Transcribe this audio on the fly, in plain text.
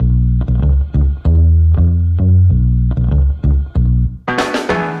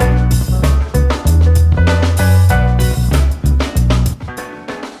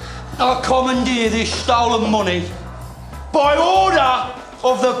custody of this stolen money by order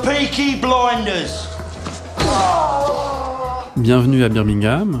of the Peaky Blinders. Bienvenue à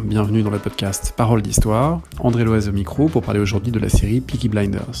Birmingham, bienvenue dans le podcast Parole d'Histoire, André Loez au micro pour parler aujourd'hui de la série Peaky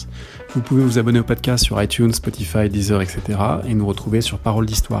Blinders. Vous pouvez vous abonner au podcast sur iTunes, Spotify, Deezer, etc. et nous retrouver sur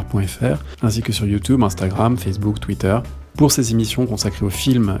paroledhistoire.fr ainsi que sur YouTube, Instagram, Facebook, Twitter pour ces émissions consacrées aux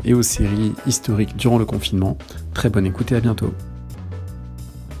films et aux séries historiques durant le confinement. Très bonne écoute et à bientôt.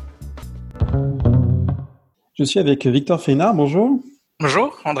 Je suis avec Victor Feinard, bonjour.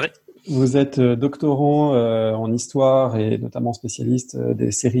 Bonjour André. Vous êtes doctorant en histoire et notamment spécialiste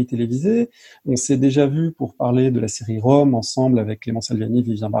des séries télévisées. On s'est déjà vu pour parler de la série Rome ensemble avec Clément Salviani et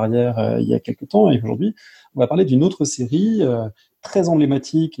Vivien Barrière il y a quelques temps. Et aujourd'hui, on va parler d'une autre série très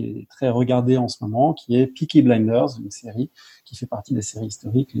emblématique et très regardée en ce moment, qui est Peaky Blinders, une série qui fait partie des séries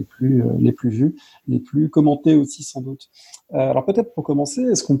historiques les plus vues, les plus commentées aussi sans doute. Alors peut-être pour commencer,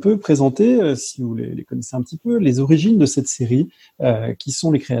 est-ce qu'on peut présenter, si vous les connaissez un petit peu, les origines de cette série, qui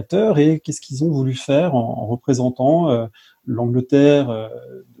sont les créateurs et qu'est-ce qu'ils ont voulu faire en représentant l'Angleterre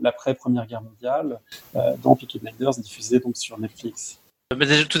de l'après-Première Guerre mondiale dans Peaky Blinders, diffusé donc sur Netflix.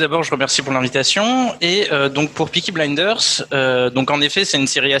 Déjà, tout d'abord, je remercie pour l'invitation. Et donc pour Peaky Blinders, donc en effet, c'est une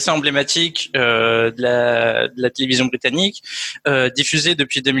série assez emblématique de la télévision britannique, diffusée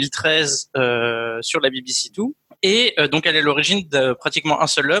depuis 2013 sur la BBC Two. Et donc elle est l'origine de pratiquement un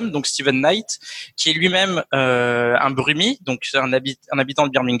seul homme, donc Stephen Knight, qui est lui-même un Brumie, donc un habitant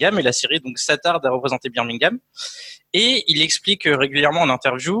de Birmingham. Et la série donc s'attarde à représenter Birmingham. Et il explique régulièrement en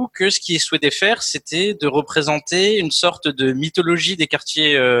interview que ce qu'il souhaitait faire, c'était de représenter une sorte de mythologie des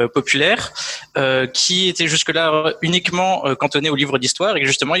quartiers populaires qui était jusque-là uniquement cantonnée aux livres d'histoire, et que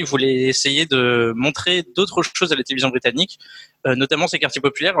justement il voulait essayer de montrer d'autres choses à la télévision britannique, notamment ces quartiers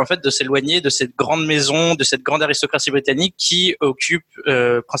populaires, en fait de s'éloigner de cette grande maison, de cette grande aristocratie britannique qui occupe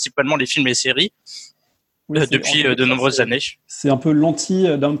principalement les films et les séries depuis de nombreuses années. C'est un peu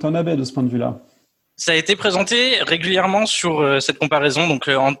l'anti-Downton Abbey de ce point de vue-là. Ça a été présenté régulièrement sur cette comparaison, donc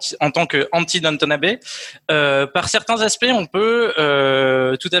en tant que anti-Downton Abbey. Par certains aspects, on peut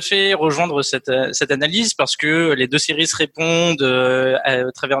tout à fait rejoindre cette analyse, parce que les deux séries se répondent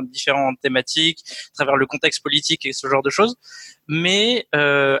à travers différentes thématiques, à travers le contexte politique et ce genre de choses. Mais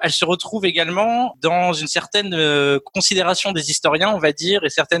elles se retrouvent également dans une certaine considération des historiens, on va dire, et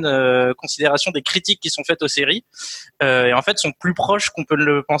certaines considérations des critiques qui sont faites aux séries, et en fait sont plus proches qu'on peut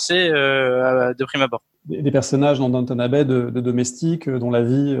le penser de prime abord. Des personnages dans Downton Abbey de domestiques dont la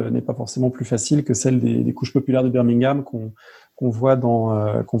vie n'est pas forcément plus facile que celle des couches populaires de Birmingham qu'on voit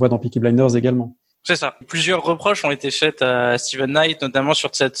dans Peaky Blinders également. C'est ça. Plusieurs reproches ont été faits à Stephen Knight, notamment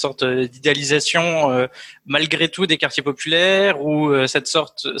sur cette sorte d'idéalisation malgré tout des quartiers populaires, ou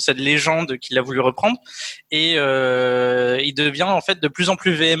cette légende qu'il a voulu reprendre. Et il devient en fait de plus en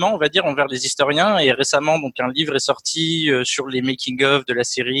plus véhément, on va dire, envers les historiens. Et récemment, donc un livre est sorti sur les making-of de la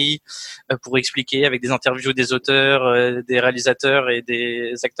série pour expliquer avec des interviews des auteurs, des réalisateurs et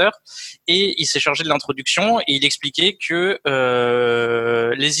des acteurs. Et il s'est chargé de l'introduction et il expliquait que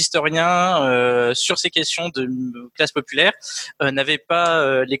les historiens sur ces questions de classe populaire n'avait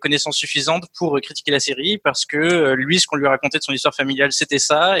pas les connaissances suffisantes pour critiquer la série, parce que lui, ce qu'on lui racontait de son histoire familiale, c'était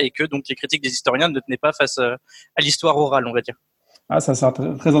ça, et que donc les critiques des historiens ne tenaient pas face à l'histoire orale, on va dire. Ah, ça c'est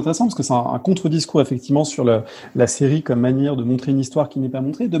très intéressant, parce que c'est un contre-discours effectivement sur la série comme manière de montrer une histoire qui n'est pas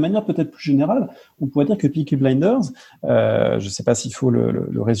montrée. De manière peut-être plus générale, on pourrait dire que Peaky Blinders, je ne sais pas s'il faut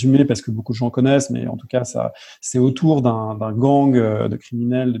le résumer parce que beaucoup de gens connaissent, mais en tout cas c'est autour d'un gang de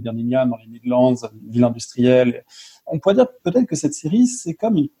criminels de Birmingham dans les Midlands, une ville industrielle. On pourrait dire peut-être que cette série, c'est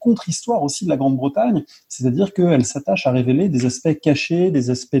comme une contre-histoire aussi de la Grande-Bretagne, c'est-à-dire qu'elle s'attache à révéler des aspects cachés, des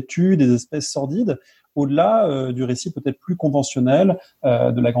aspects tus, des aspects sordides, au-delà du récit peut-être plus conventionnel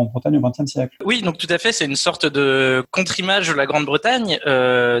de la Grande-Bretagne au XXe siècle. Oui, donc tout à fait, c'est une sorte de contre-image de la Grande-Bretagne.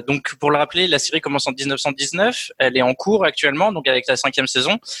 Donc pour le rappeler, la série commence en 1919, elle est en cours actuellement, donc avec la 5e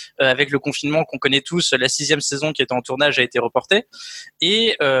saison. Avec le confinement qu'on connaît tous, la 6e saison qui était en tournage a été reportée.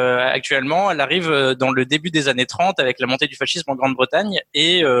 Et actuellement, elle arrive dans le début des années 30 avec la montée du fascisme en Grande-Bretagne.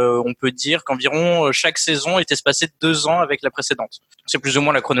 Et on peut dire qu'environ chaque saison est espacée de 2 ans avec la précédente. C'est plus ou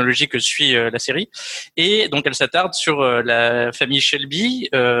moins la chronologie que suit la série. Et donc elle s'attarde sur la famille Shelby,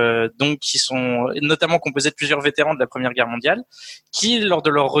 donc qui sont notamment composés de plusieurs vétérans de la Première Guerre mondiale, qui lors de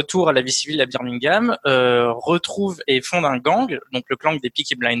leur retour à la vie civile à Birmingham retrouvent et fondent un gang, donc le clan des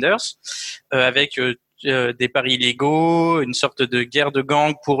Peaky Blinders, avec des paris illégaux, une sorte de guerre de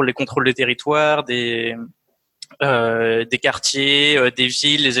gang pour les contrôles de territoire, des quartiers, des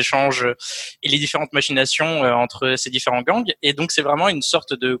villes, les échanges et les différentes machinations entre ces différents gangs. Et donc c'est vraiment une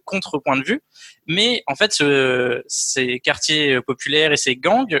sorte de contrepoint de vue. Mais en fait, ces quartiers populaires et ces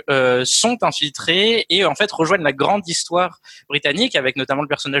gangs sont infiltrés et en fait rejoignent la grande histoire britannique, avec notamment le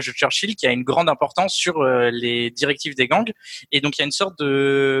personnage de Churchill qui a une grande importance sur les directives des gangs. Et donc il y a une sorte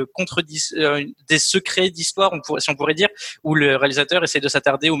de des secrets d'histoire, si on pourrait dire, où le réalisateur essaie de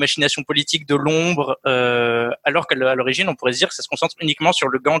s'attarder aux machinations politiques de l'ombre, alors qu'à l'origine on pourrait se dire que ça se concentre uniquement sur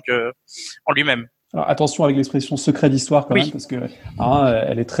le gang en lui-même. Alors, attention avec l'expression secret d'histoire quand même, parce que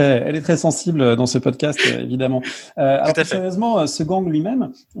elle est très sensible dans ce podcast, évidemment. Alors plus sérieusement, ce gang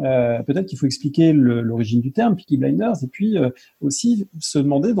lui-même, peut-être qu'il faut expliquer l'origine du terme, Peaky Blinders, et puis aussi se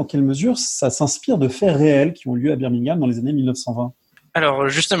demander dans quelle mesure ça s'inspire de faits réels qui ont lieu à Birmingham dans les années 1920. Alors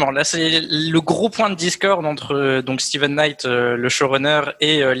justement, là c'est le gros point de discorde entre donc Steven Knight, le showrunner,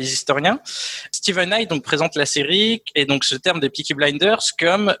 et les historiens. Steven Knight donc présente la série et donc ce terme de Peaky Blinders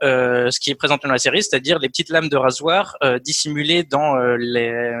comme ce qui est présenté dans la série, c'est-à-dire les petites lames de rasoir dissimulées dans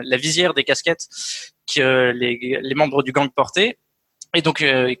la visière des casquettes que les membres du gang portaient. Et donc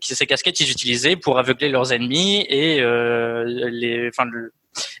ces casquettes ils utilisaient pour aveugler leurs ennemis et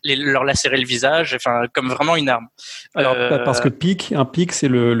leur lacérer le visage, enfin comme vraiment une arme. Alors parce que un pic c'est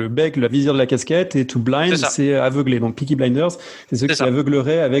le bec, la visière de la casquette, et to blind c'est aveugler. Donc Peaky Blinders, c'est ceux qui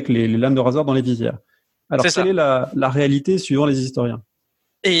aveugleraient avec les lames de rasoir dans les visières. Alors quelle est la réalité suivant les historiens?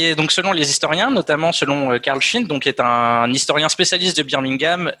 Et donc selon les historiens, notamment selon Carl Sheen, donc qui est un historien spécialiste de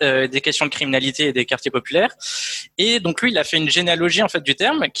Birmingham, des questions de criminalité et des quartiers populaires, et donc lui il a fait une généalogie en fait du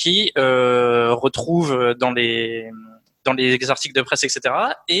terme qui retrouve dans les articles de presse, etc.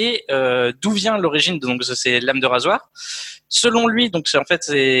 Et d'où vient l'origine de ces lames de rasoir. Selon lui, donc en fait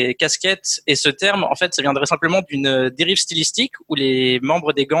ces casquettes et ce terme, en fait, ça viendrait simplement d'une dérive stylistique où les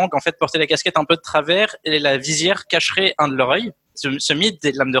membres des gangs en fait portaient la casquette un peu de travers et la visière cacherait un de leur œil. Ce mythe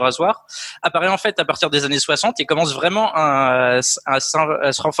des lames de rasoir apparaît en fait à partir des années 60 et commence vraiment à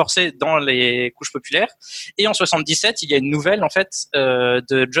se renforcer dans les couches populaires. Et en 77, il y a une nouvelle en fait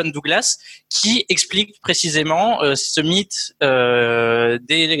de John Douglas qui explique précisément ce mythe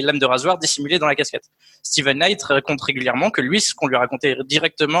des lames de rasoir dissimulées dans la casquette. Steven Knight raconte régulièrement que lui, ce qu'on lui racontait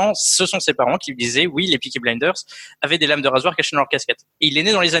directement, ce sont ses parents qui lui disaient oui, les Peaky Blinders avaient des lames de rasoir cachées dans leur casquette. Et il est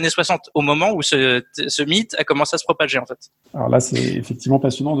né dans les années 60, au moment où ce mythe a commencé à se propager en fait. Alors là, c'est effectivement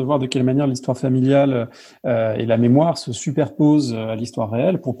passionnant de voir de quelle manière l'histoire familiale et la mémoire se superposent à l'histoire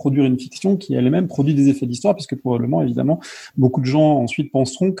réelle pour produire une fiction qui elle-même produit des effets d'histoire, puisque probablement, évidemment, beaucoup de gens ensuite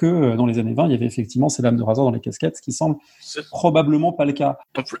penseront que dans les années 20, il y avait effectivement ces lames de rasoir dans les casquettes, ce qui semble probablement pas le cas.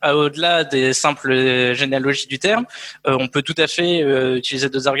 Donc, au-delà des simples généalogies du terme, on peut tout à fait utiliser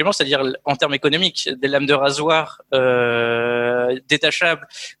deux arguments, c'est-à-dire en termes économiques, des lames de rasoir détachables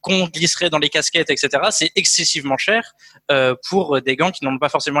qu'on glisserait dans les casquettes, etc. C'est excessivement cher pour des gangs qui n'en ont pas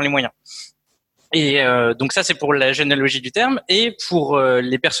forcément les moyens. Et donc ça c'est pour la généalogie du terme, et pour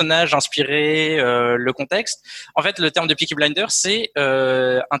les personnages inspirés, le contexte. En fait, le terme de Peaky Blinders c'est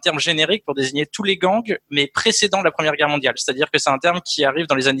un terme générique pour désigner tous les gangs, mais précédant la Première Guerre mondiale. C'est-à-dire que c'est un terme qui arrive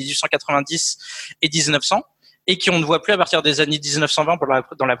dans les années 1890 et 1900. Et qu'on ne voit plus à partir des années 1920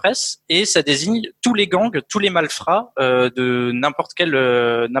 dans la presse, et ça désigne tous les gangs, tous les malfrats de n'importe quel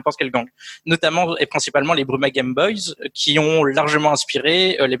gang, notamment et principalement les Brummagem Boys, qui ont largement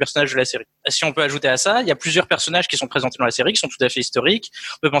inspiré les personnages de la série. Si on peut ajouter à ça, il y a plusieurs personnages qui sont présentés dans la série qui sont tout à fait historiques.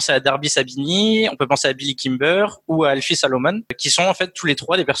 On peut penser à Darby Sabini, on peut penser à Billy Kimber ou à Alfie Salomon, qui sont en fait tous les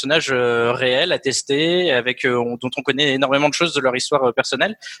trois des personnages réels, attestés, avec dont on connaît énormément de choses de leur histoire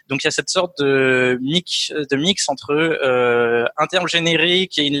personnelle. Donc il y a cette sorte de mix entre un terme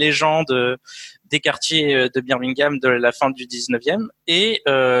générique et une légende des quartiers de Birmingham de la fin du 19e et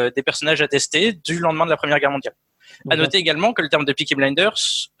des personnages attestés du lendemain de la Première Guerre mondiale. À noter également que le terme de Peaky Blinders,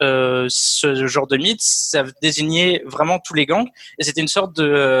 ce genre de mythe, ça désignait vraiment tous les gangs, et c'était une sorte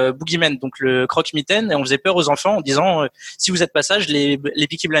de boogeyman, donc le croque-mitaine, et on faisait peur aux enfants en disant si vous êtes pas sages, les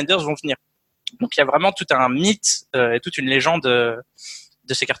Peaky Blinders vont venir. Donc il y a vraiment tout un mythe et toute une légende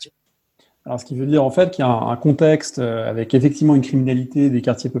de ces quartiers. Alors, ce qui veut dire en fait qu'il y a un contexte avec effectivement une criminalité des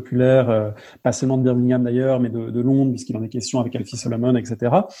quartiers populaires, pas seulement de Birmingham d'ailleurs, mais de Londres, puisqu'il en est question avec Alfie Solomon,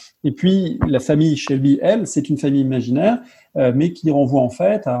 etc. Et puis la famille Shelby, elle, c'est une famille imaginaire, mais qui renvoie en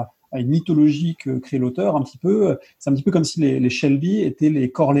fait à une mythologie que crée l'auteur un petit peu. C'est un petit peu comme si les Shelby étaient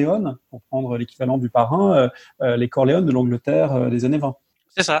les Corleone, pour prendre l'équivalent du parrain, les Corleone de l'Angleterre des années 20.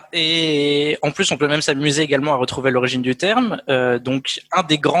 C'est ça. Et en plus, on peut même s'amuser également à retrouver l'origine du terme. Donc, un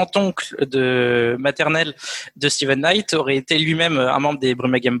des grands-oncles maternels de Steven Knight aurait été lui-même un membre des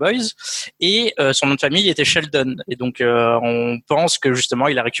Brummagem Boys, et son nom de famille était Sheldon. Et donc, on pense que justement,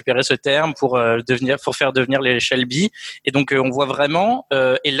 il a récupéré ce terme pour faire devenir les Shelby. Et donc, on voit vraiment,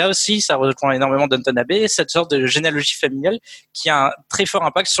 et là aussi, ça rejoint énormément Downton Abbey, cette sorte de généalogie familiale qui a un très fort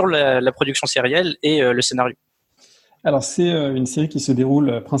impact sur la production sérielle et le scénario. Alors, c'est une série qui se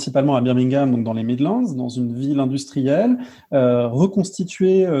déroule principalement à Birmingham, donc dans les Midlands, dans une ville industrielle,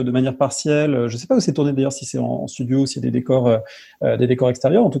 reconstituée de manière partielle. Je ne sais pas où c'est tourné d'ailleurs, si c'est en studio, s'il y a des décors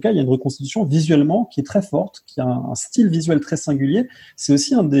extérieurs. En tout cas, il y a une reconstitution visuellement qui est très forte, qui a un style visuel très singulier. C'est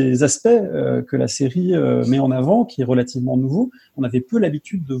aussi un des aspects que la série met en avant, qui est relativement nouveau. On avait peu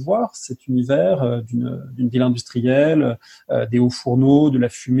l'habitude de voir cet univers d'une ville industrielle, des hauts fourneaux, de la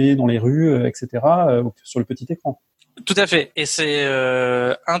fumée dans les rues, etc., sur le petit écran. Tout à fait. Et c'est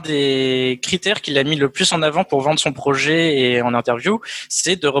un des critères qu'il a mis le plus en avant pour vendre son projet et en interview,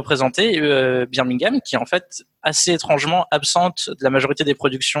 c'est de représenter Birmingham, qui est en fait assez étrangement absente de la majorité des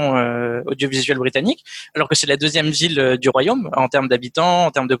productions audiovisuelles britanniques, alors que c'est la deuxième ville du royaume en termes d'habitants,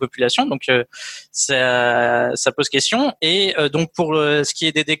 en termes de population. Donc ça pose question. Et donc pour ce qui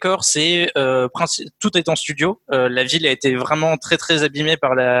est des décors, c'est tout est en studio. La ville a été vraiment très très abîmée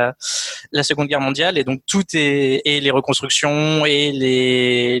par la Seconde Guerre mondiale, et donc tout est, et les reconstructions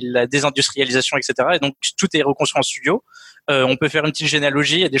et la désindustrialisation, etc. Et donc tout est reconstruit en studio. On peut faire une petite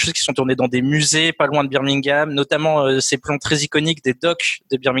généalogie. Il y a des choses qui sont tournées dans des musées pas loin de Birmingham, notamment ces plans très iconiques des docks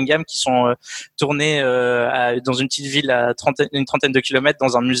de Birmingham qui sont tournés dans une petite ville à une trentaine de kilomètres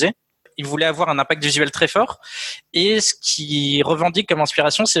dans un musée. Il voulait avoir un impact visuel très fort, et ce qu'il revendique comme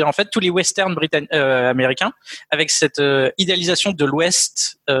inspiration, c'est en fait tous les westerns américains, avec cette idéalisation de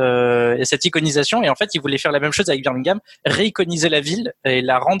l'Ouest et cette iconisation. Et en fait, il voulait faire la même chose avec Birmingham, réiconiser la ville et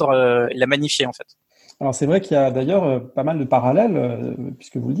la rendre, la magnifier en fait. Alors c'est vrai qu'il y a d'ailleurs pas mal de parallèles,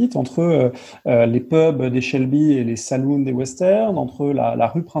 puisque vous le dites, entre les pubs des Shelby et les saloons des westerns, entre la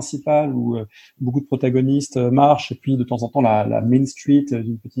rue principale où beaucoup de protagonistes marchent, et puis de temps en temps la Main Street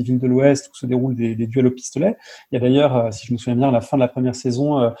d'une petite ville de l'Ouest où se déroulent des duels au pistolet. Il y a d'ailleurs, si je me souviens bien, à la fin de la première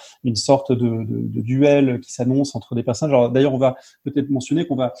saison, une sorte de duel qui s'annonce entre des personnages. Alors d'ailleurs, on va peut-être mentionner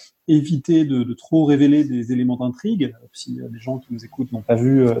qu'on va éviter de trop révéler des éléments d'intrigue, si les gens qui nous écoutent n'ont pas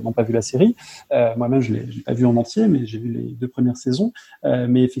vu la série. Moi-même, je l'ai pas vu en entier, mais j'ai vu les 2 premières saisons.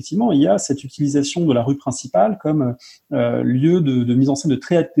 Mais effectivement, il y a cette utilisation de la rue principale comme lieu de mise en scène,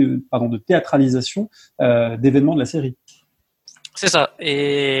 de théâtralisation d'événements de la série. C'est ça.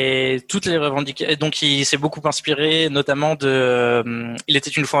 Et toutes les revendications. Donc, il s'est beaucoup inspiré, notamment Il était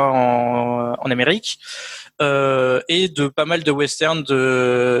une fois en Amérique, et de pas mal de westerns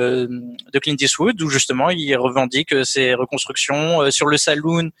de Clint Eastwood, où justement il revendique ses reconstructions sur le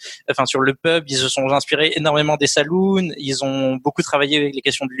saloon, enfin sur le pub. Ils se sont inspirés énormément des saloons. Ils ont beaucoup travaillé avec les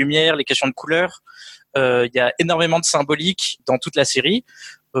questions de lumière, les questions de couleur. Il y a énormément de symbolique dans toute la série.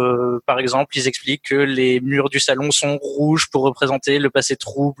 Par exemple, ils expliquent que les murs du salon sont rouges pour représenter le passé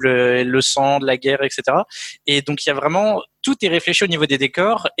trouble, le sang, de la guerre, etc. Et donc, il y a vraiment, tout est réfléchi au niveau des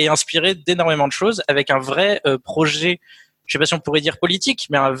décors et inspiré d'énormément de choses, avec un vrai projet, je sais pas si on pourrait dire politique,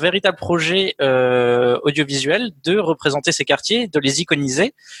 mais un véritable projet audiovisuel de représenter ces quartiers, de les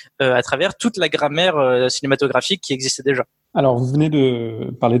iconiser à travers toute la grammaire cinématographique qui existait déjà. Alors, vous venez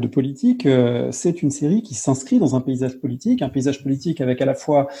de parler de politique. C'est une série qui s'inscrit dans un paysage politique avec à la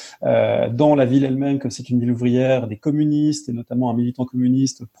fois dans la ville elle-même, que c'est une ville ouvrière, des communistes, et notamment un militant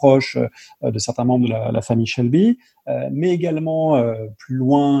communiste proche de certains membres de la famille Shelby, mais également plus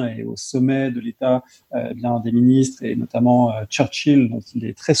loin et au sommet de l'État, bien des ministres, et notamment Churchill, dont il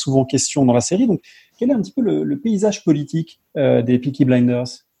est très souvent question dans la série. Donc, quel est un petit peu le paysage politique des Peaky Blinders ?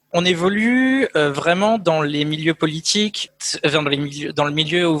 On évolue vraiment dans les milieux politiques, dans le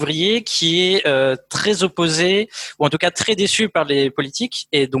milieu ouvrier, qui est très opposé, ou en tout cas très déçu par les politiques,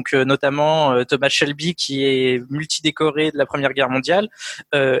 et donc notamment Thomas Shelby, qui est multidécoré de la Première Guerre mondiale,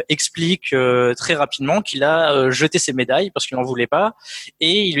 explique très rapidement qu'il a jeté ses médailles parce qu'il n'en voulait pas,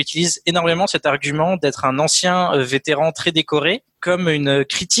 et il utilise énormément cet argument d'être un ancien vétéran très décoré comme une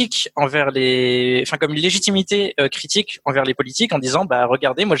critique comme une légitimité critique envers les politiques, en disant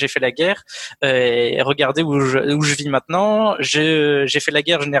regardez, moi j'ai fait la guerre, et regardez où je vis maintenant, j'ai fait la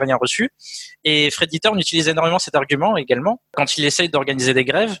guerre, je n'ai rien reçu. Et Fred Thorne utilise énormément cet argument également quand il essaye d'organiser des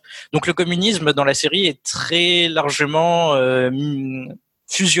grèves. Donc le communisme dans la série est très largement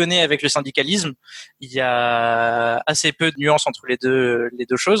fusionner avec le syndicalisme. Il y a assez peu de nuances entre les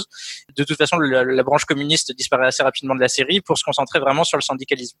deux choses. De toute façon, la branche communiste disparaît assez rapidement de la série pour se concentrer vraiment sur le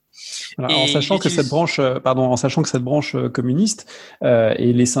syndicalisme. Alors, en sachant que cette branche communiste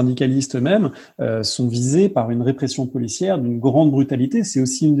et les syndicalistes eux-mêmes sont visés par une répression policière d'une grande brutalité. C'est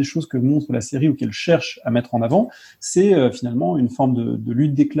aussi une des choses que montre la série ou qu'elle cherche à mettre en avant. C'est finalement une forme de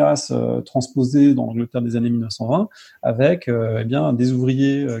lutte des classes transposée dans l'Angleterre des années 1920 avec des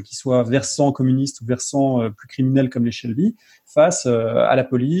ouvriers qui soient versants communistes ou versants plus criminels comme les Shelby face à la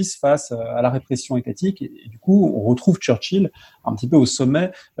police, face à la répression étatique. Et du coup, on retrouve Churchill un petit peu au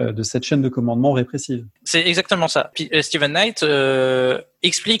sommet de cette chaîne de commandement répressive. C'est exactement ça. Puis, Stephen Knight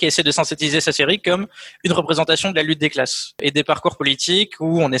explique et essaie de synthétiser sa série comme une représentation de la lutte des classes et des parcours politiques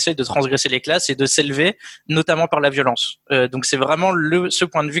où on essaie de transgresser les classes et de s'élever, notamment par la violence. Donc c'est vraiment ce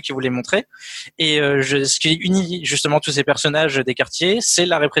point de vue qu'il voulait montrer. Et ce qui unit justement tous ces personnages des quartiers, c'est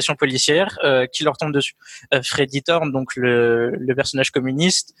la répression policière qui leur tombe dessus. Freddie Thorne, donc le personnage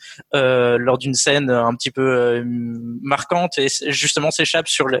communiste, lors d'une scène un petit peu marquante, et justement s'échappe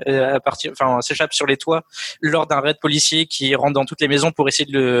sur les toits lors d'un raid policier qui rentre dans toutes les maisons pour essayer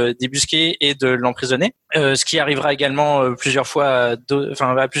de le débusquer et de l'emprisonner. Ce qui arrivera également plusieurs fois,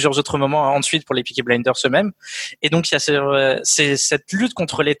 à plusieurs autres moments ensuite pour les Peaky Blinders eux-mêmes. Et donc il y a cette lutte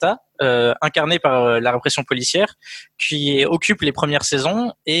contre l'État incarnée par la répression policière qui occupe les premières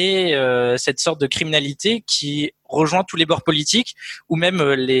saisons et cette sorte de criminalité qui rejoint tous les bords politiques ou même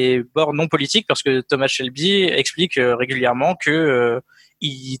les bords non politiques parce que Thomas Shelby explique régulièrement que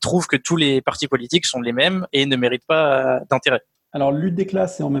il trouve que tous les partis politiques sont les mêmes et ne méritent pas d'intérêt. Alors, lutte des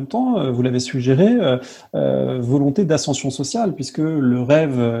classes et en même temps, vous l'avez suggéré, volonté d'ascension sociale, puisque le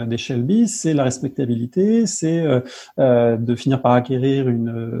rêve des Shelby, c'est la respectabilité, c'est de finir par acquérir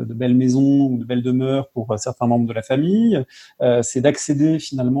de belles maisons ou de belles demeures pour certains membres de la famille, c'est d'accéder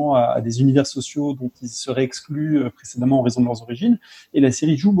finalement à des univers sociaux dont ils seraient exclus précédemment en raison de leurs origines. Et la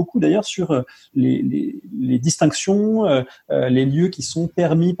série joue beaucoup d'ailleurs sur les distinctions, les lieux qui sont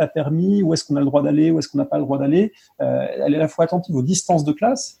permis, pas permis, où est-ce qu'on a le droit d'aller, où est-ce qu'on n'a pas le droit d'aller. Elle est à la fois attentive aux distances de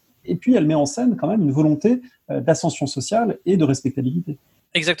classe, et puis elle met en scène quand même une volonté d'ascension sociale et de respectabilité.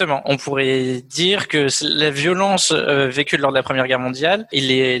 Exactement. On pourrait dire que la violence vécue lors de la Première Guerre mondiale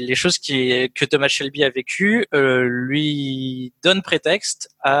et les choses que Thomas Shelby a vécues lui donnent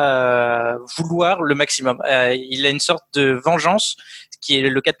prétexte à vouloir le maximum. Il a une sorte de vengeance qui est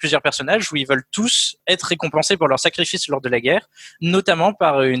le cas de plusieurs personnages où ils veulent tous être récompensés pour leur sacrifice lors de la guerre, notamment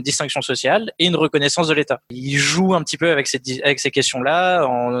par une distinction sociale et une reconnaissance de l'État. Ils jouent un petit peu avec ces questions-là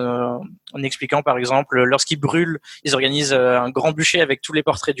en expliquant par exemple lorsqu'ils brûlent, ils organisent un grand bûcher avec tous les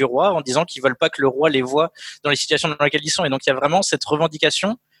portraits du roi en disant qu'ils veulent pas que le roi les voie dans les situations dans lesquelles ils sont. Et donc il y a vraiment cette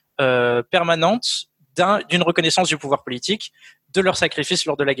revendication permanente d'une reconnaissance du pouvoir politique de leur sacrifice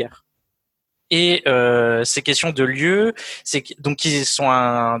lors de la guerre. Et ces questions de lieu, qui sont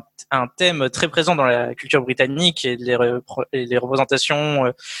un thème très présent dans la culture britannique et les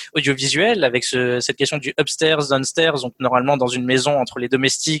représentations audiovisuelles, avec cette question du upstairs, downstairs, donc normalement dans une maison entre les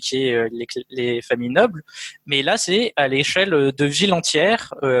domestiques et les familles nobles. Mais là, c'est à l'échelle de villes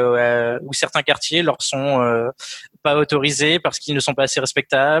entières où certains quartiers leur sont pas autorisés parce qu'ils ne sont pas assez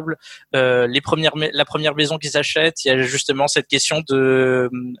respectables. La première maison qu'ils achètent, il y a justement cette question de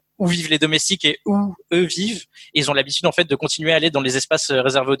où vivent les domestiques et où eux vivent. Et ils ont l'habitude en fait de continuer à aller dans les espaces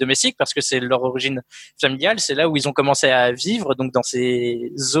réservés aux domestiques parce que c'est leur origine familiale, c'est là où ils ont commencé à vivre, donc dans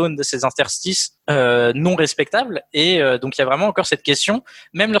ces zones, ces interstices non respectables. Et donc il y a vraiment encore cette question,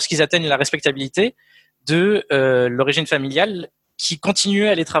 même lorsqu'ils atteignent la respectabilité, de l'origine familiale qui continue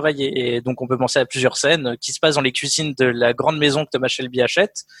à les travailler. Et donc, on peut penser à plusieurs scènes qui se passent dans les cuisines de la grande maison que Thomas Shelby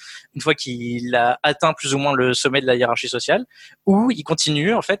achète, une fois qu'il a atteint plus ou moins le sommet de la hiérarchie sociale, où il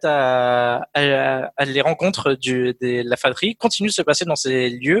continue, en fait, les rencontres de la fratrie continuent de se passer dans ces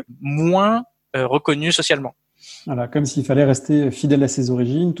lieux moins reconnus socialement. Voilà, comme s'il fallait rester fidèle à ses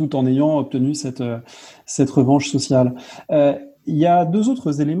origines tout en ayant obtenu cette revanche sociale. Il y a deux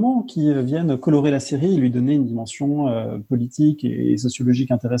autres éléments qui viennent colorer la série et lui donner une dimension politique et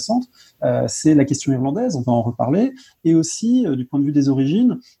sociologique intéressante. C'est la question irlandaise, on va en reparler, et aussi, du point de vue des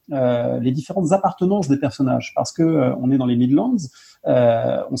origines, les différentes appartenances des personnages. Parce que on est dans les Midlands,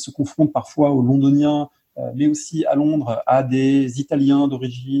 on se confronte parfois aux Londoniens, mais aussi à Londres, à des Italiens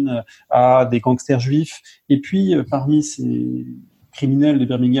d'origine, à des gangsters juifs, et puis parmi ces criminels de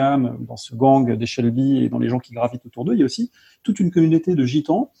Birmingham, dans ce gang des Shelby et dans les gens qui gravitent autour d'eux, il y a aussi toute une communauté de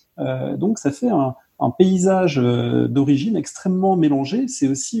gitans. Donc ça fait un paysage d'origine extrêmement mélangé. C'est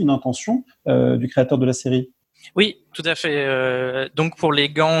aussi une intention du créateur de la série. Oui, tout à fait. Donc pour les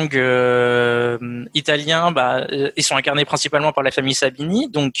gangs italiens, ils sont incarnés principalement par la famille Sabini,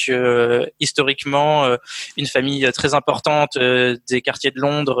 donc historiquement une famille très importante des quartiers de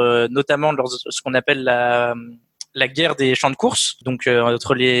Londres, notamment lors de ce qu'on appelle la guerre des champs de course, donc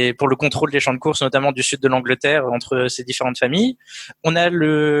pour le contrôle des champs de course, notamment du sud de l'Angleterre, entre ces différentes familles. On a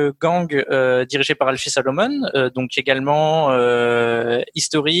le gang dirigé par Alfie Salomon, donc également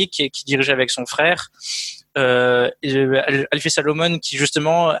historique et qui dirigeait avec son frère. Alfie Salomon qui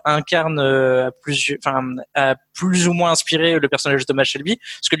justement incarne a plus ou moins inspiré le personnage de Thomas Shelby,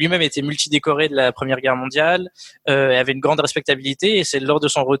 parce que lui-même était multidécoré de la Première Guerre mondiale, avait une grande respectabilité, et c'est lors de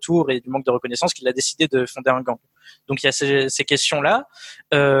son retour et du manque de reconnaissance qu'il a décidé de fonder un gang. Donc il y a ces questions-là.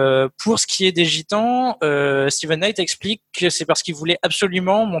 Pour ce qui est des gitans, Steven Knight explique que c'est parce qu'il voulait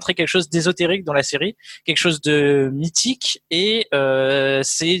absolument montrer quelque chose d'ésotérique dans la série, quelque chose de mythique, et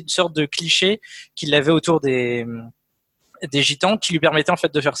c'est une sorte de cliché qu'il avait autour des gitans qui lui permettait en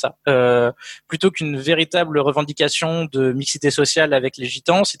fait de faire ça. Plutôt qu'une véritable revendication de mixité sociale avec les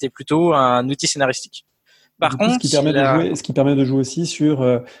gitans, c'était plutôt un outil scénaristique. Par contre, ce qui permet de jouer aussi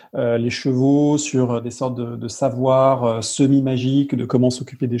sur les chevaux, sur des sortes de savoirs semi-magiques, de comment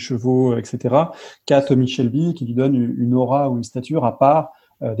s'occuper des chevaux, etc., qu'a Tommy Shelby, qui lui donne une aura ou une stature à part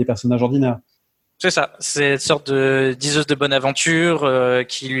des personnages ordinaires. C'est ça, c'est une sorte de diseuse de bonne aventure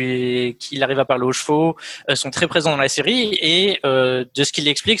qui arrive à parler aux chevaux, sont très présents dans la série, et de ce qu'il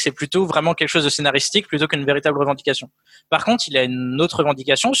explique, c'est plutôt vraiment quelque chose de scénaristique plutôt qu'une véritable revendication. Par contre, il a une autre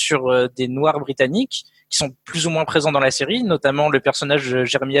revendication sur des Noirs britanniques qui sont plus ou moins présents dans la série, notamment le personnage de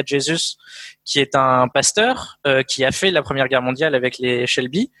Jeremiah Jesus, qui est un pasteur qui a fait la Première Guerre mondiale avec les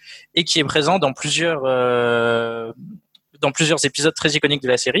Shelby et qui est présent dans plusieurs épisodes très iconiques de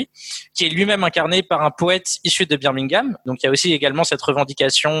la série, qui est lui-même incarné par un poète issu de Birmingham. Donc il y a aussi également cette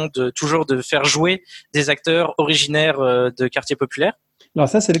revendication de faire jouer des acteurs originaires de quartiers populaires. Alors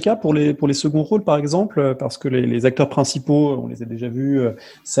ça, c'est le cas pour les seconds rôles, par exemple, parce que les acteurs principaux, on les a déjà vus.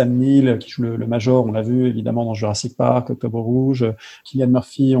 Sam Neill, qui joue le Major, on l'a vu évidemment dans Jurassic Park, Octobre Rouge. Cillian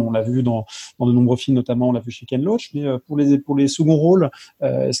Murphy, on l'a vu dans de nombreux films, notamment on l'a vu chez Ken Loach. Mais pour les seconds rôles,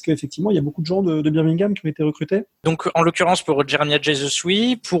 est-ce qu'effectivement il y a beaucoup de gens de Birmingham qui ont été recrutés? Donc en l'occurrence pour Jeremiah Jesus,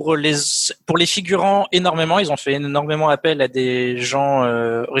 oui. Pour les figurants, énormément. Ils ont fait énormément appel à des gens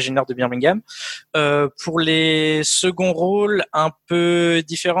originaires de Birmingham. Pour les seconds rôles, un peu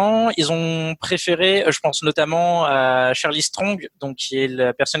différents, ils ont préféré, je pense notamment à Charlie Strong, donc qui est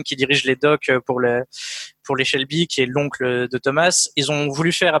la personne qui dirige les docs pour les Shelby, qui est l'oncle de Thomas. Ils ont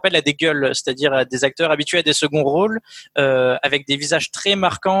voulu faire appel à des gueules, c'est-à-dire à des acteurs habitués à des seconds rôles, avec des visages très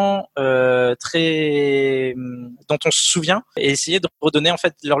marquants, dont on se souvient, et essayer de redonner en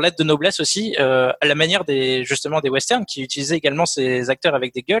fait leur lettre de noblesse aussi, à la manière des westerns qui utilisaient également ces acteurs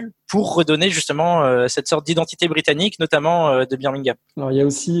avec des gueules pour redonner justement cette sorte d'identité britannique, notamment de Birmingham. Alors il y a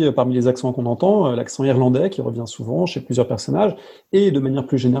aussi parmi les accents qu'on entend l'accent irlandais qui revient souvent chez plusieurs personnages, et de manière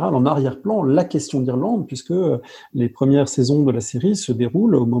plus générale en arrière-plan la question d'Irlande, puisque les premières saisons de la série se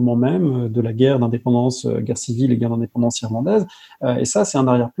déroulent au moment même de la guerre d'indépendance, guerre civile et guerre d'indépendance irlandaise. Et ça, c'est un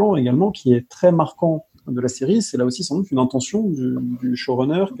arrière-plan également qui est très marquant de la série. C'est là aussi sans doute une intention du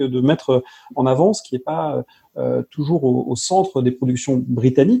showrunner que de mettre en avant ce qui n'est pas toujours au centre des productions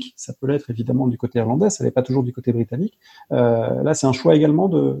britanniques. Ça peut l'être évidemment du côté irlandais, ça n'est pas toujours du côté britannique. Là, c'est un choix également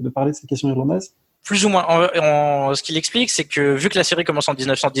de parler de ces questions irlandaises. Plus ou moins. Ce qu'il explique, c'est que vu que la série commence en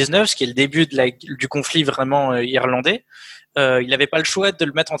 1919, ce qui est le début du conflit vraiment irlandais, il n'avait pas le choix de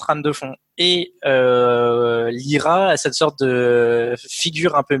le mettre en trame de fond. Et l'IRA a cette sorte de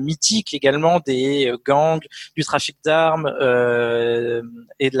figure un peu mythique également des gangs, du trafic d'armes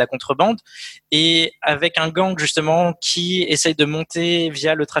et de la contrebande. Et avec un gang justement qui essaye de monter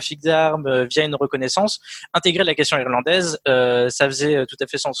via le trafic d'armes, via une reconnaissance, intégrer la question irlandaise, ça faisait tout à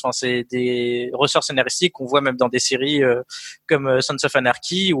fait sens. Enfin, c'est des ressorts scénaristiques qu'on voit même dans des séries comme Sons of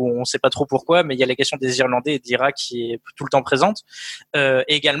Anarchy, où on ne sait pas trop pourquoi, mais il y a la question des Irlandais et de l'IRA qui est tout le temps présente.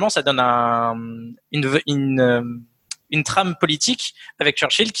 Et également, ça donne une trame politique avec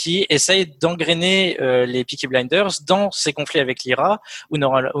Churchill qui essaye d'engrainer les Peaky Blinders dans ces conflits avec l'IRA, où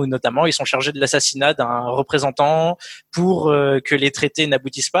notamment ils sont chargés de l'assassinat d'un représentant pour que les traités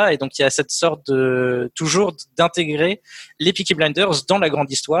n'aboutissent pas. Et donc il y a cette sorte toujours d'intégrer les Peaky Blinders dans la grande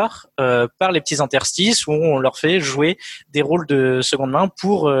histoire par les petits interstices où on leur fait jouer des rôles de seconde main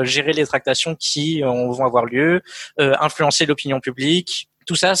pour gérer les tractations qui vont avoir lieu, influencer l'opinion publique.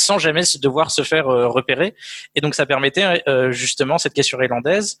 Tout ça sans jamais devoir se faire repérer. Et donc ça permettait justement cette question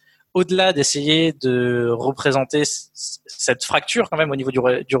irlandaise, au-delà d'essayer de représenter cette fracture quand même au niveau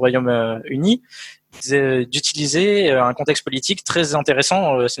du Royaume-Uni, d'utiliser un contexte politique très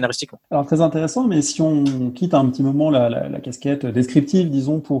intéressant scénaristiquement. Alors très intéressant, mais si on quitte un petit moment la casquette descriptive,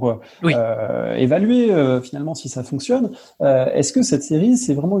 disons, pour évaluer finalement si ça fonctionne, est-ce que cette série,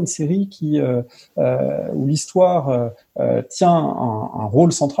 c'est vraiment une série où l'histoire tient un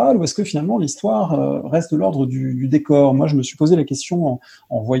rôle central, ou est-ce que finalement l'histoire reste de l'ordre du décor? Moi, je me suis posé la question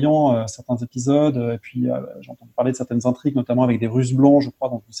en voyant certains épisodes, et puis j'ai entendu parler de certaines intrigues, notamment avec des Russes blancs, je crois,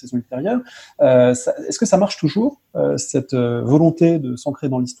 dans une saison ultérieure. Est-ce que ça marche toujours, cette volonté de s'ancrer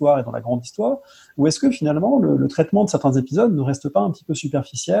dans l'histoire et dans la grande histoire, ou est-ce que finalement le traitement de certains épisodes ne reste pas un petit peu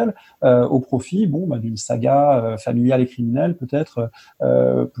superficiel au profit d'une saga familiale et criminelle peut-être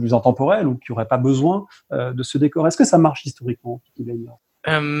plus intemporelle, ou qui n'aurait pas besoin de ce décor? Est-ce que ça marche historiquement, Peaky Blinders?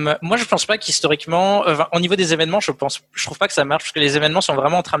 Moi, je pense pas qu'historiquement, au niveau des événements, je trouve pas que ça marche, parce que les événements sont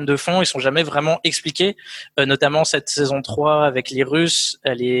vraiment en trame de fond, ils sont jamais vraiment expliqués. Notamment cette saison 3 avec les Russes,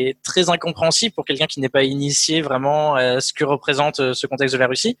 elle est très incompréhensible pour quelqu'un qui n'est pas initié vraiment à ce que représente ce contexte de la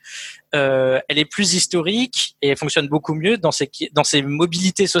Russie. Elle est plus historique et elle fonctionne beaucoup mieux dans ses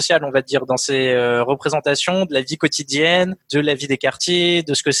mobilités sociales, on va dire, dans ses représentations de la vie quotidienne, de la vie des quartiers,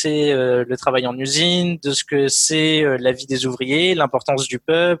 de ce que c'est le travail en usine, de ce que c'est la vie des ouvriers, l'importance du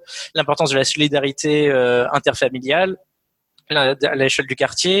peuple, l'importance de la solidarité interfamiliale à l'échelle du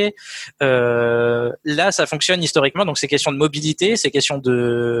quartier. Là, ça fonctionne historiquement, donc c'est question de mobilité, c'est question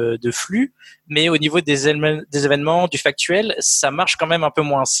de flux, mais au niveau des événements, du factuel, ça marche quand même un peu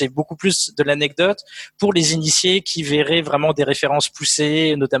moins. C'est beaucoup plus de l'anecdote pour les initiés qui verraient vraiment des références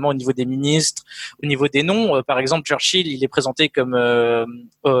poussées, notamment au niveau des ministres, au niveau des noms. Par exemple, Churchill, il est présenté comme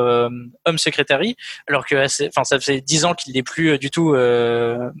Home Secretary, alors que ça fait 10 ans qu'il n'est plus du tout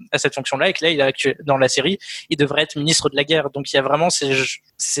à cette fonction-là, et que là, dans la série, il devrait être ministre de la guerre. Donc il y a vraiment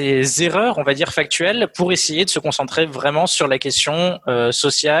ces erreurs, on va dire factuelles, pour essayer de se concentrer vraiment sur la question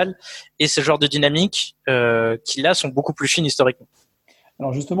sociale et ce genre de dynamiques qui là sont beaucoup plus fines historiquement.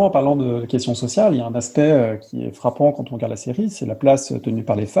 Alors justement, en parlant de questions sociales, il y a un aspect qui est frappant quand on regarde la série, c'est la place tenue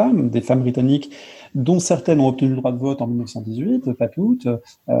par les femmes, des femmes britanniques dont certaines ont obtenu le droit de vote en 1918, pas toutes,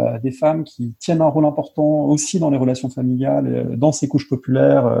 des femmes qui tiennent un rôle important aussi dans les relations familiales, dans ces couches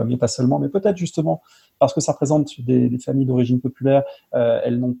populaires, mais pas seulement, mais peut-être justement parce que ça représente des familles d'origine populaire,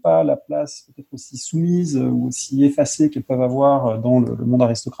 elles n'ont pas la place peut-être aussi soumise ou aussi effacée qu'elles peuvent avoir dans le monde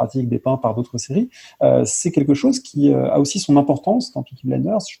aristocratique dépeint par d'autres séries. C'est quelque chose qui a aussi son importance dans Peaky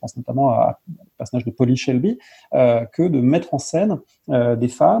Blinders, je pense notamment au personnage de Polly Shelby, que de mettre en scène des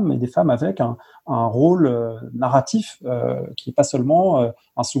femmes, et des femmes avec un rôle narratif qui n'est pas seulement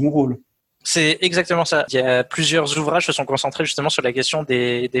un second rôle. C'est exactement ça. Il y a plusieurs ouvrages qui se sont concentrés justement sur la question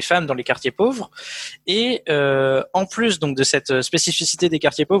des femmes dans les quartiers pauvres. Et en plus donc de cette spécificité des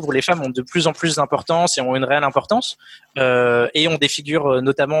quartiers pauvres où les femmes ont de plus en plus d'importance et ont une réelle importance, et ont des figures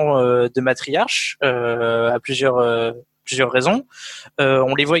notamment de matriarches à plusieurs raisons.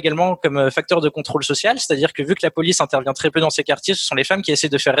 On les voit également comme facteur de contrôle social, c'est-à-dire que vu que la police intervient très peu dans ces quartiers, ce sont les femmes qui essaient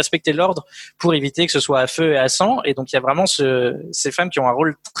de faire respecter l'ordre pour éviter que ce soit à feu et à sang. Et donc il y a vraiment ces femmes qui ont un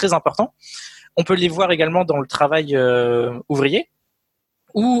rôle très important. On peut les voir également dans le travail ouvrier,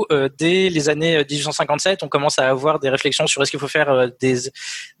 où dès les années 1857, on commence à avoir des réflexions sur est-ce qu'il faut faire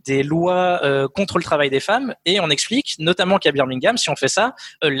des lois contre le travail des femmes, et on explique notamment qu'à Birmingham, si on fait ça,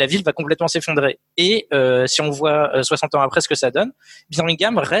 la ville va complètement s'effondrer. Et si on voit 60 ans après ce que ça donne,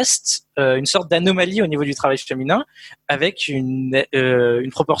 Birmingham reste une sorte d'anomalie au niveau du travail féminin, avec une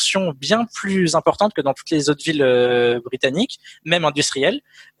proportion bien plus importante que dans toutes les autres villes britanniques, même industrielles,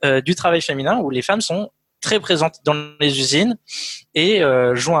 du travail féminin, où les femmes sont très présente dans les usines et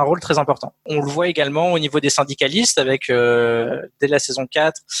joue un rôle très important. On le voit également au niveau des syndicalistes avec, dès la saison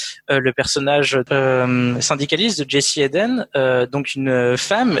 4, le personnage syndicaliste de Jessie Eden, donc une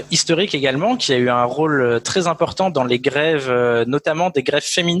femme historique également qui a eu un rôle très important dans les grèves, notamment des grèves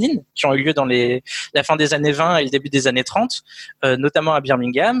féminines qui ont eu lieu dans la fin des années 20 et le début des années 30, notamment à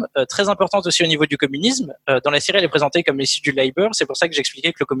Birmingham. Très importante aussi au niveau du communisme. Dans la série, elle est présentée comme issue du Labour. C'est pour ça que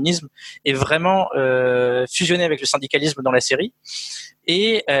j'expliquais que le communisme est vraiment fusionné avec le syndicalisme dans la série,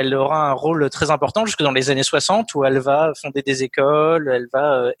 et elle aura un rôle très important jusque dans les années 60 où elle va fonder des écoles, elle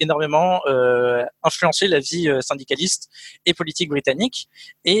va énormément influencer la vie syndicaliste et politique britannique,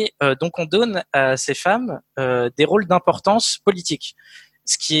 et donc on donne à ces femmes des rôles d'importance politique.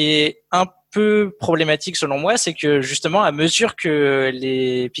 Ce qui est un peu problématique selon moi, c'est que justement à mesure que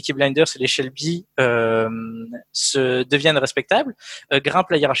les Peaky Blinders et les Shelby se deviennent respectables, grimpent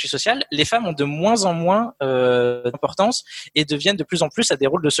la hiérarchie sociale, les femmes ont de moins en moins d'importance et deviennent de plus en plus à des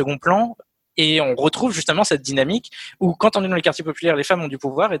rôles de second plan Et on retrouve justement cette dynamique où quand on est dans les quartiers populaires, les femmes ont du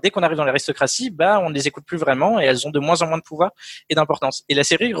pouvoir, et dès qu'on arrive dans l'aristocratie, on ne les écoute plus vraiment et elles ont de moins en moins de pouvoir et d'importance. Et la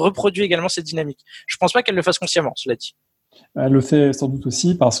série reproduit également cette dynamique. Je pense pas qu'elle le fasse consciemment, cela dit. Elle le fait sans doute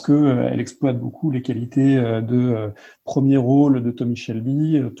aussi parce que elle exploite beaucoup les qualités de premier rôle de Tommy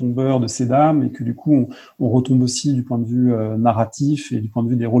Shelby, tombeur de ces dames, et que du coup on retombe aussi du point de vue narratif et du point de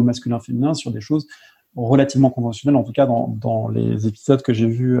vue des rôles masculins-féminins sur des choses relativement conventionnelles, en tout cas dans les épisodes que j'ai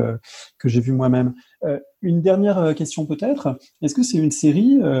vus moi-même. Une dernière question peut-être. Est-ce que c'est une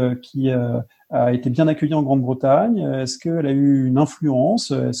série qui a été bien accueillie en Grande-Bretagne? Est-ce qu'elle a eu une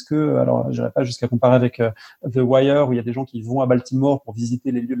influence? Est-ce que, alors, j'irai pas jusqu'à comparer avec The Wire où il y a des gens qui vont à Baltimore pour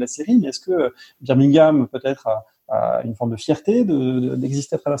visiter les lieux de la série, mais est-ce que Birmingham peut-être a une forme de fierté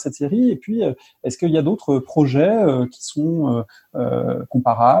d'exister à travers cette série? Et puis, est-ce qu'il y a d'autres projets qui sont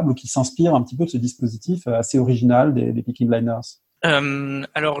comparables ou qui s'inspirent un petit peu de ce dispositif assez original des Peaky Blinders?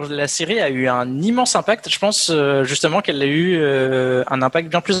 Alors la série a eu un immense impact. Je pense justement qu'elle a eu un impact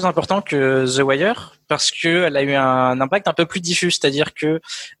bien plus important que The Wire parce que elle a eu un impact un peu plus diffus. C'est-à-dire que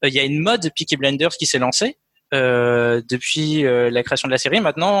il y a une mode Peaky Blinders qui s'est lancée depuis la création de la série.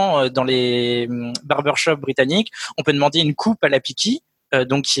 Maintenant, dans les barbershops britanniques, on peut demander une coupe à la Peaky.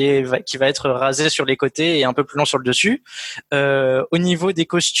 Donc qui va être rasé sur les côtés et un peu plus long sur le dessus. Au niveau des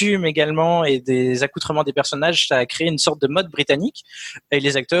costumes également et des accoutrements des personnages, ça a créé une sorte de mode britannique. Et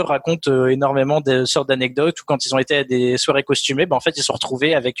les acteurs racontent énormément de sortes d'anecdotes où quand ils ont été à des soirées costumées, en fait ils se sont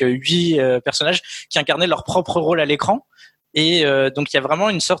retrouvés avec 8 personnages qui incarnaient leur propre rôle à l'écran. Et donc il y a vraiment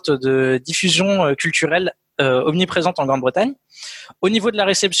une sorte de diffusion culturelle omniprésente en Grande-Bretagne. Au niveau de la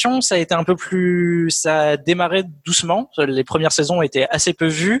réception, ça a démarré doucement. Les premières saisons étaient assez peu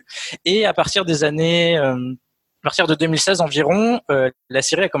vues et à partir de 2016 environ, la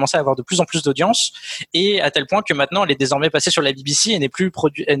série a commencé à avoir de plus en plus d'audience et à tel point que maintenant elle est désormais passée sur la BBC et n'est plus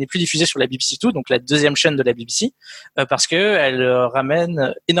diffusée sur la BBC Two, donc la deuxième chaîne de la BBC, parce que elle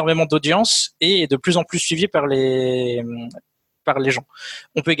ramène énormément d'audience et est de plus en plus suivie par les gens.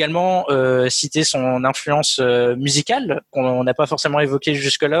 On peut également citer son influence musicale qu'on n'a pas forcément évoquée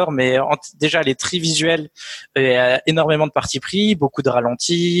jusque-là, mais déjà elle est très visuelle et a énormément de parti pris, beaucoup de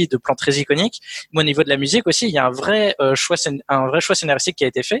ralentis, de plans très iconiques. Mais au niveau de la musique aussi, il y a un vrai choix scénaristique qui a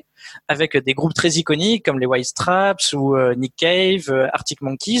été fait avec des groupes très iconiques comme les White Stripes ou Nick Cave, Arctic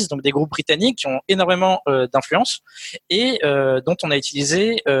Monkeys, donc des groupes britanniques qui ont énormément d'influence et dont on a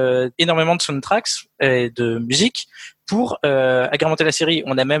utilisé énormément de soundtracks et de musique pour agrémenter la série.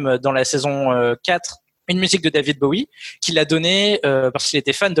 On a même dans la saison 4 une musique de David Bowie qu'il a donnée parce qu'il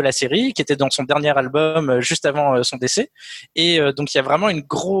était fan de la série, qui était dans son dernier album juste avant son décès. Et donc il y a vraiment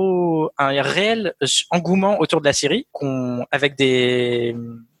un réel engouement autour de la série avec des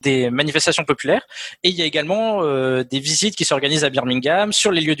manifestations populaires. Et il y a également des visites qui s'organisent à Birmingham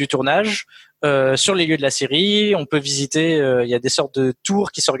sur les lieux du tournage, sur les lieux de la série. On peut visiter, il y a des sortes de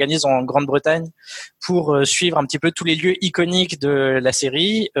tours qui s'organisent en Grande-Bretagne pour suivre un petit peu tous les lieux iconiques de la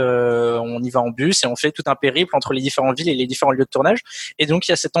série. On y va en bus et on fait tout un périple entre les différentes villes et les différents lieux de tournage. Et donc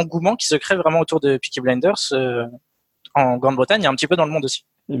il y a cet engouement qui se crée vraiment autour de Peaky Blinders en Grande-Bretagne et un petit peu dans le monde aussi.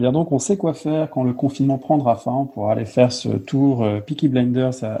 Eh bien donc on sait quoi faire quand le confinement prendra fin pour aller faire ce tour Peaky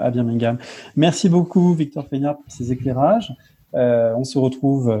Blinders à Birmingham. Merci beaucoup Victor Feignard pour ces éclairages. On se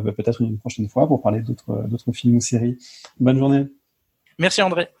retrouve peut-être une prochaine fois pour parler d'autres films ou séries. Bonne journée. Merci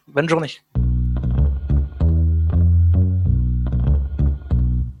André, bonne journée.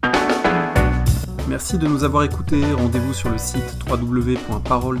 Merci de nous avoir écoutés. Rendez-vous sur le site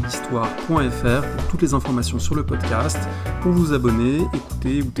www.paroledhistoire.fr pour toutes les informations sur le podcast, pour vous abonner,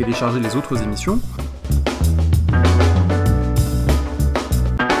 écouter ou télécharger les autres émissions.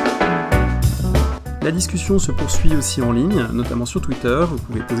 La discussion se poursuit aussi en ligne, notamment sur Twitter. Vous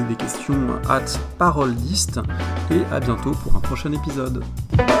pouvez poser des questions @paroledist et à bientôt pour un prochain épisode.